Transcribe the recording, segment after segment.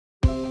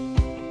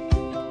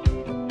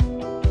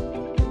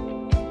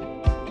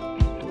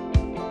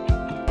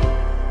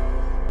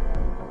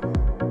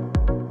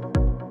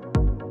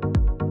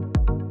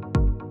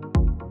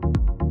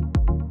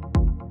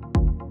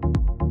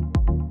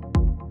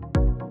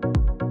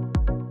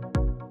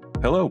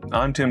Hello,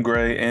 I'm Tim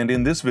Gray, and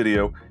in this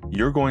video,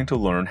 you're going to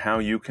learn how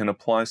you can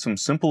apply some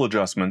simple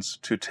adjustments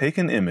to take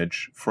an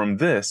image from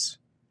this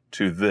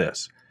to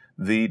this.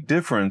 The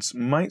difference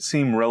might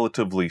seem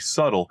relatively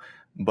subtle,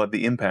 but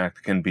the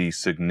impact can be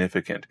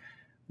significant.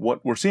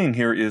 What we're seeing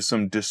here is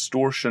some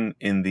distortion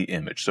in the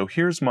image. So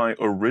here's my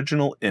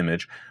original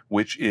image,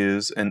 which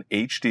is an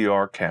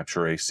HDR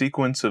capture, a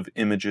sequence of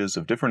images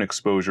of different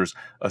exposures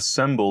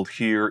assembled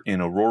here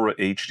in Aurora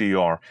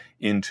HDR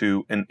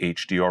into an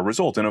HDR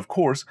result. And of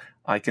course,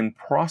 I can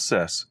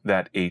process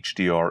that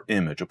HDR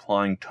image,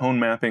 applying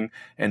tone mapping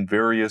and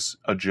various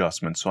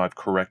adjustments. So I've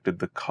corrected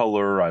the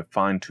color, I've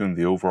fine-tuned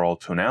the overall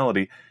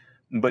tonality,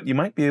 but you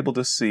might be able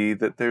to see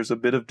that there's a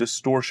bit of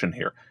distortion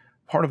here.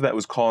 Part of that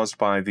was caused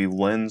by the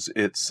lens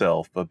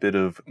itself, a bit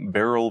of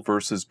barrel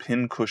versus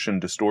pincushion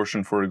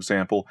distortion, for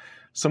example.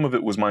 Some of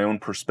it was my own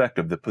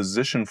perspective, the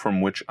position from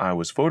which I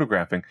was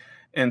photographing.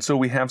 And so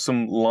we have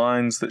some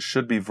lines that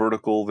should be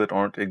vertical that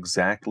aren't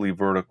exactly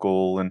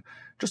vertical, and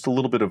just a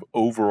little bit of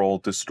overall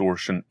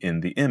distortion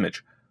in the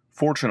image.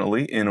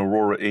 Fortunately, in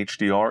Aurora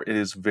HDR, it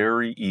is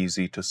very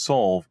easy to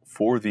solve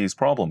for these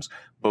problems,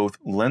 both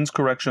lens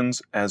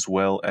corrections as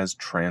well as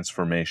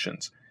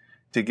transformations.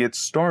 To get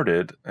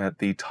started, at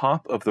the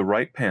top of the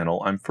right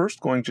panel, I'm first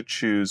going to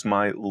choose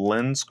my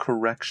lens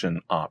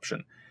correction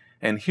option.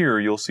 And here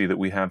you'll see that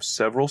we have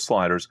several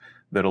sliders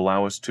that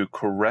allow us to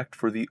correct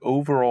for the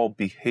overall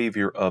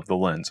behavior of the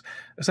lens,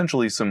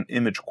 essentially some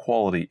image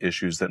quality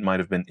issues that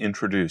might have been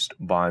introduced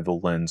by the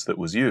lens that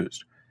was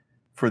used.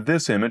 For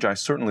this image, I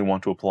certainly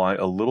want to apply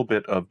a little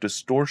bit of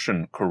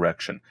distortion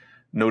correction.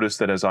 Notice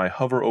that as I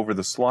hover over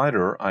the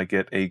slider, I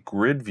get a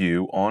grid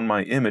view on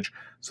my image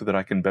so that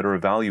I can better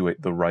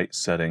evaluate the right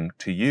setting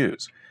to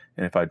use.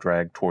 And if I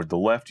drag toward the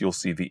left, you'll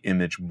see the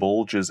image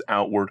bulges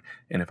outward,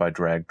 and if I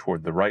drag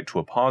toward the right to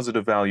a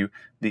positive value,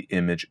 the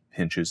image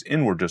pinches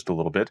inward just a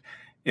little bit.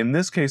 In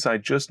this case, I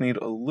just need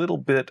a little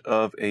bit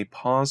of a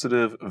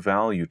positive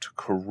value to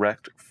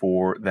correct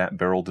for that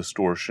barrel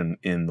distortion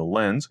in the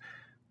lens.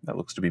 That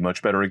looks to be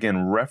much better.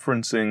 Again,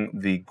 referencing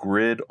the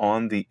grid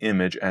on the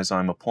image as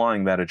I'm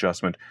applying that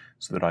adjustment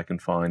so that I can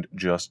find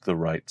just the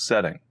right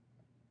setting.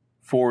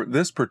 For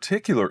this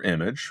particular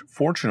image,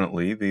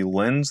 fortunately, the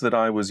lens that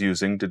I was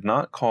using did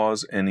not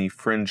cause any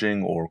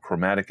fringing or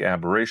chromatic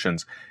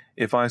aberrations.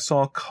 If I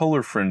saw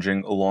color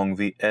fringing along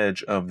the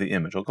edge of the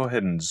image, I'll go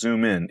ahead and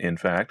zoom in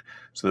fact,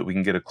 so that we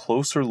can get a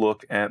closer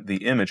look at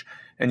the image,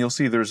 and you'll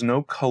see there's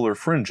no color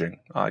fringing.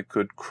 I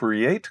could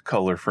create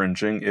color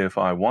fringing if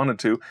I wanted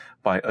to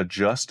by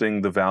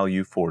adjusting the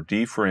value for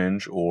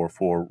defringe or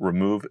for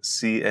remove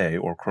CA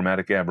or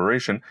chromatic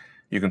aberration.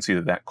 You can see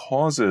that that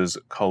causes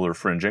color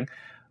fringing.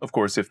 Of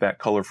course, if that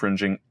color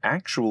fringing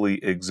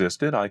actually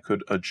existed, I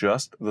could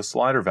adjust the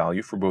slider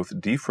value for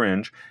both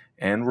defringe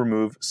and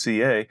remove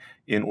CA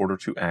in order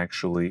to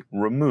actually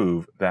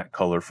remove that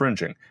color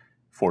fringing.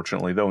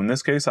 Fortunately, though, in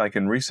this case, I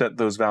can reset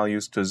those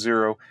values to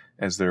 0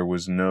 as there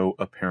was no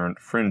apparent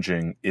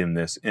fringing in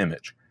this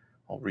image.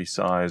 I'll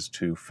resize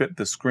to fit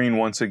the screen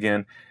once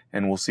again,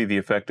 and we'll see the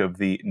effect of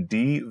the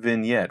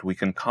de-vignette. We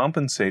can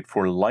compensate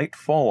for light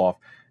fall off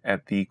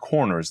at the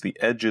corners, the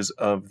edges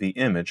of the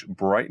image,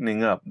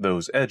 brightening up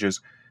those edges.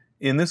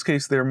 In this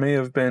case, there may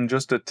have been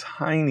just a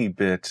tiny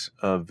bit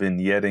of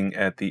vignetting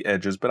at the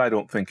edges, but I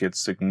don't think it's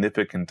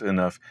significant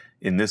enough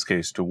in this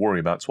case to worry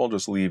about, so I'll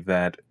just leave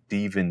that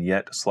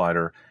de-vignette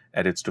slider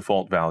at its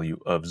default value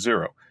of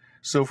 0.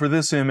 So for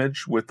this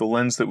image, with the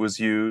lens that was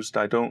used,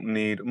 I don't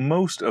need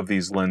most of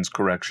these lens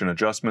correction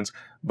adjustments,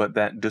 but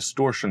that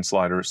distortion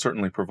slider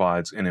certainly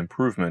provides an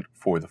improvement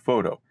for the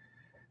photo.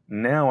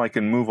 Now I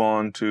can move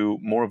on to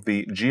more of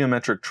the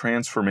geometric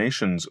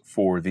transformations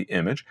for the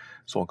image.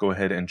 So I'll go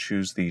ahead and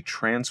choose the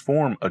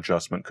transform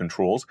adjustment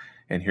controls.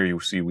 And here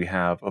you see we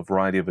have a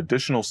variety of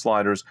additional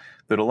sliders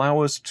that allow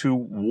us to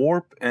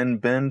warp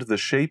and bend the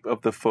shape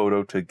of the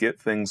photo to get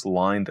things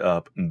lined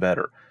up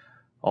better.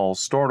 I'll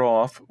start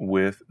off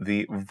with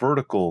the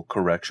vertical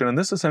correction, and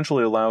this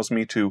essentially allows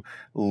me to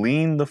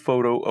lean the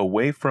photo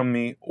away from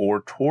me or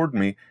toward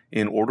me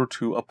in order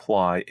to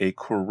apply a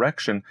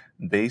correction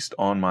based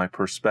on my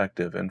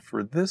perspective. And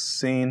for this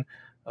scene,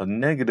 a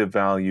negative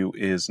value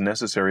is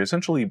necessary,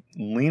 essentially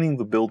leaning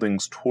the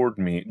buildings toward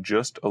me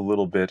just a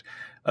little bit.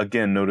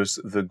 Again, notice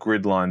the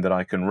grid line that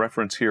I can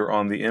reference here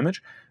on the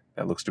image.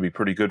 That looks to be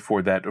pretty good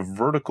for that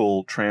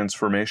vertical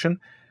transformation.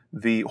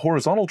 The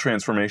horizontal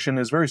transformation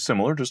is very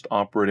similar, just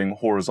operating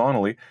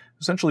horizontally,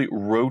 essentially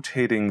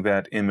rotating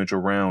that image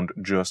around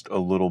just a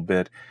little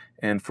bit.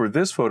 And for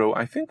this photo,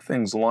 I think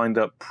things lined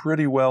up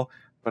pretty well,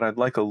 but I'd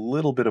like a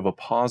little bit of a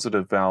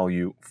positive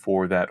value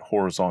for that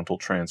horizontal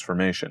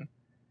transformation.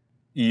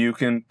 You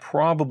can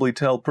probably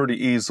tell pretty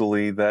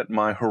easily that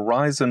my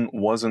horizon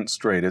wasn't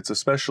straight. It's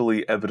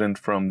especially evident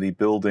from the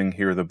building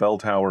here, the bell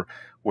tower,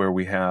 where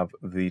we have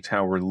the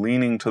tower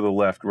leaning to the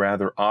left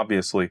rather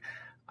obviously.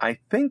 I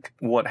think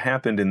what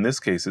happened in this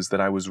case is that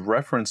I was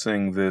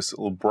referencing this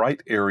little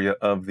bright area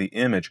of the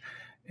image,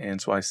 and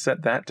so I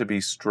set that to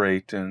be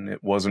straight, and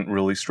it wasn't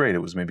really straight.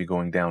 It was maybe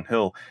going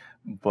downhill.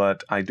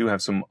 but I do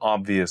have some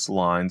obvious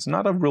lines.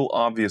 Not a real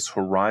obvious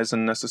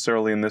horizon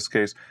necessarily in this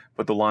case,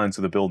 but the lines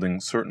of the building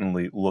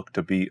certainly look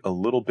to be a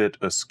little bit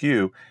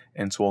askew.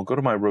 And so I'll go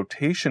to my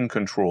rotation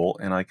control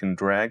and I can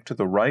drag to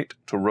the right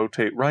to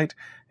rotate right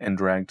and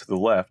drag to the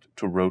left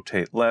to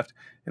rotate left.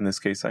 In this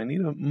case, I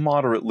need a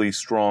moderately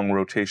strong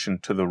rotation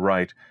to the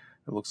right.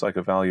 It looks like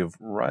a value of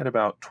right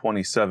about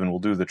 27 will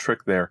do the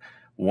trick there.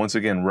 Once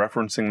again,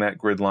 referencing that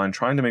grid line,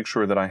 trying to make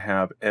sure that I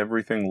have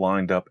everything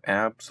lined up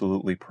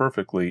absolutely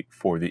perfectly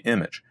for the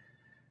image.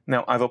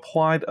 Now, I've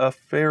applied a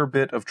fair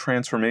bit of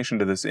transformation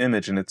to this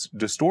image, and it's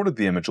distorted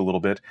the image a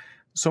little bit,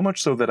 so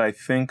much so that I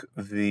think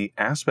the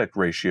aspect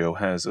ratio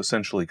has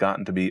essentially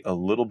gotten to be a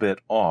little bit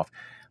off.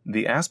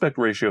 The aspect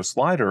ratio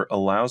slider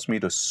allows me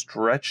to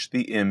stretch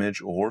the image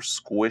or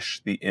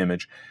squish the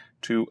image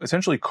to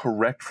essentially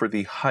correct for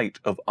the height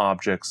of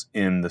objects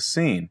in the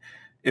scene.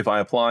 If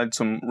I applied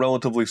some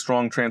relatively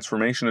strong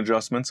transformation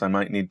adjustments, I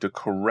might need to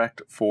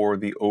correct for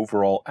the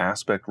overall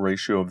aspect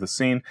ratio of the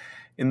scene.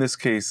 In this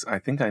case, I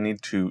think I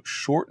need to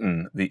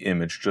shorten the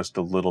image just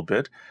a little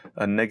bit.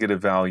 A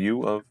negative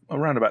value of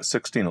around about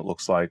 16, it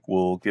looks like,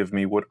 will give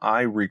me what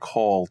I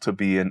recall to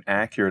be an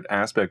accurate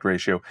aspect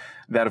ratio.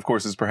 That, of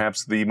course, is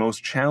perhaps the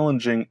most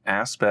challenging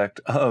aspect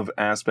of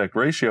aspect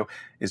ratio,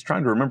 is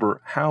trying to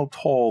remember how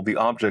tall the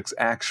objects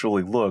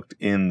actually looked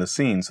in the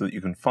scene so that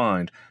you can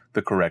find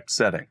the correct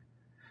setting.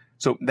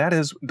 So that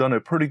has done a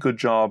pretty good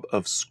job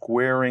of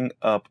squaring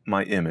up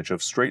my image,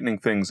 of straightening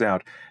things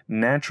out.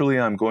 Naturally,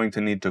 I'm going to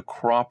need to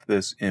crop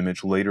this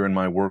image later in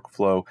my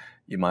workflow.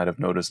 You might have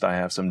noticed I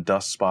have some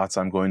dust spots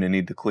I'm going to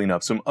need to clean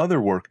up, some other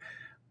work.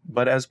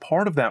 But as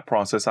part of that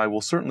process, I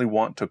will certainly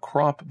want to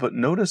crop, but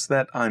notice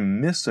that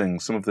I'm missing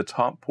some of the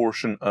top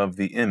portion of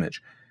the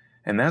image.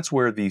 And that's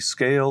where the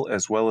scale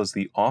as well as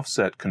the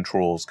offset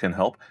controls can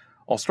help.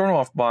 I'll start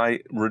off by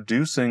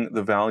reducing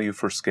the value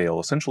for scale,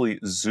 essentially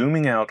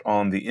zooming out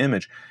on the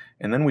image,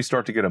 and then we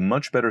start to get a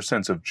much better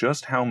sense of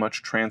just how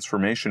much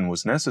transformation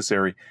was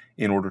necessary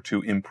in order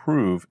to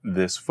improve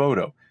this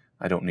photo.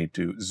 I don't need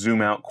to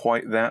zoom out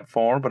quite that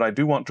far, but I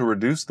do want to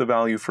reduce the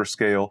value for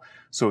scale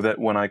so that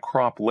when I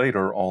crop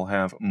later, I'll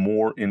have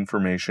more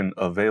information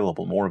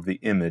available, more of the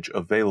image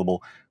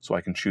available, so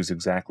I can choose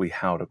exactly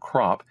how to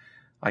crop.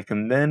 I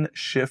can then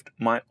shift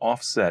my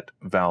offset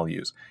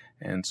values.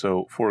 And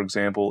so, for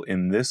example,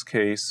 in this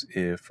case,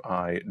 if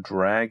I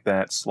drag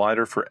that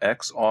slider for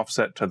X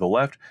offset to the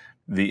left,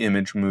 the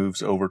image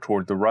moves over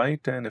toward the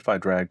right, and if I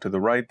drag to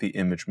the right, the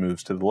image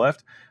moves to the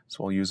left.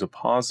 So I'll use a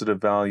positive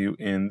value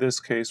in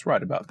this case.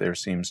 Right about there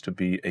seems to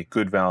be a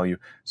good value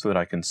so that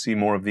I can see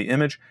more of the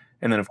image.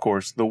 And then, of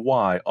course, the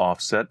Y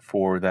offset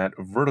for that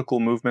vertical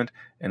movement,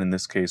 and in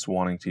this case,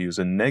 wanting to use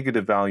a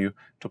negative value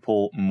to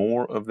pull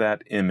more of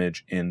that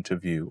image into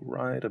view.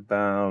 Right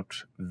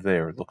about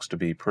there. It looks to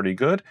be pretty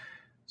good.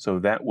 So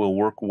that will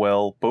work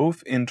well,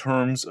 both in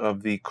terms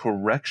of the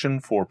correction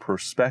for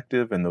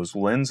perspective and those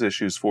lens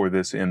issues for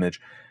this image,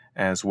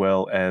 as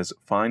well as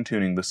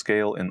fine-tuning the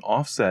scale and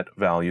offset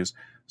values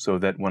so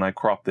that when I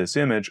crop this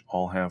image,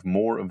 I'll have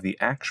more of the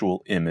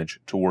actual image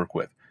to work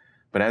with.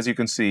 But as you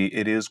can see,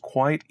 it is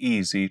quite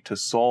easy to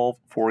solve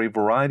for a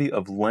variety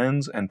of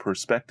lens and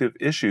perspective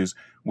issues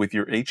with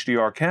your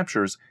HDR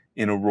captures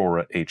in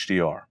Aurora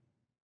HDR.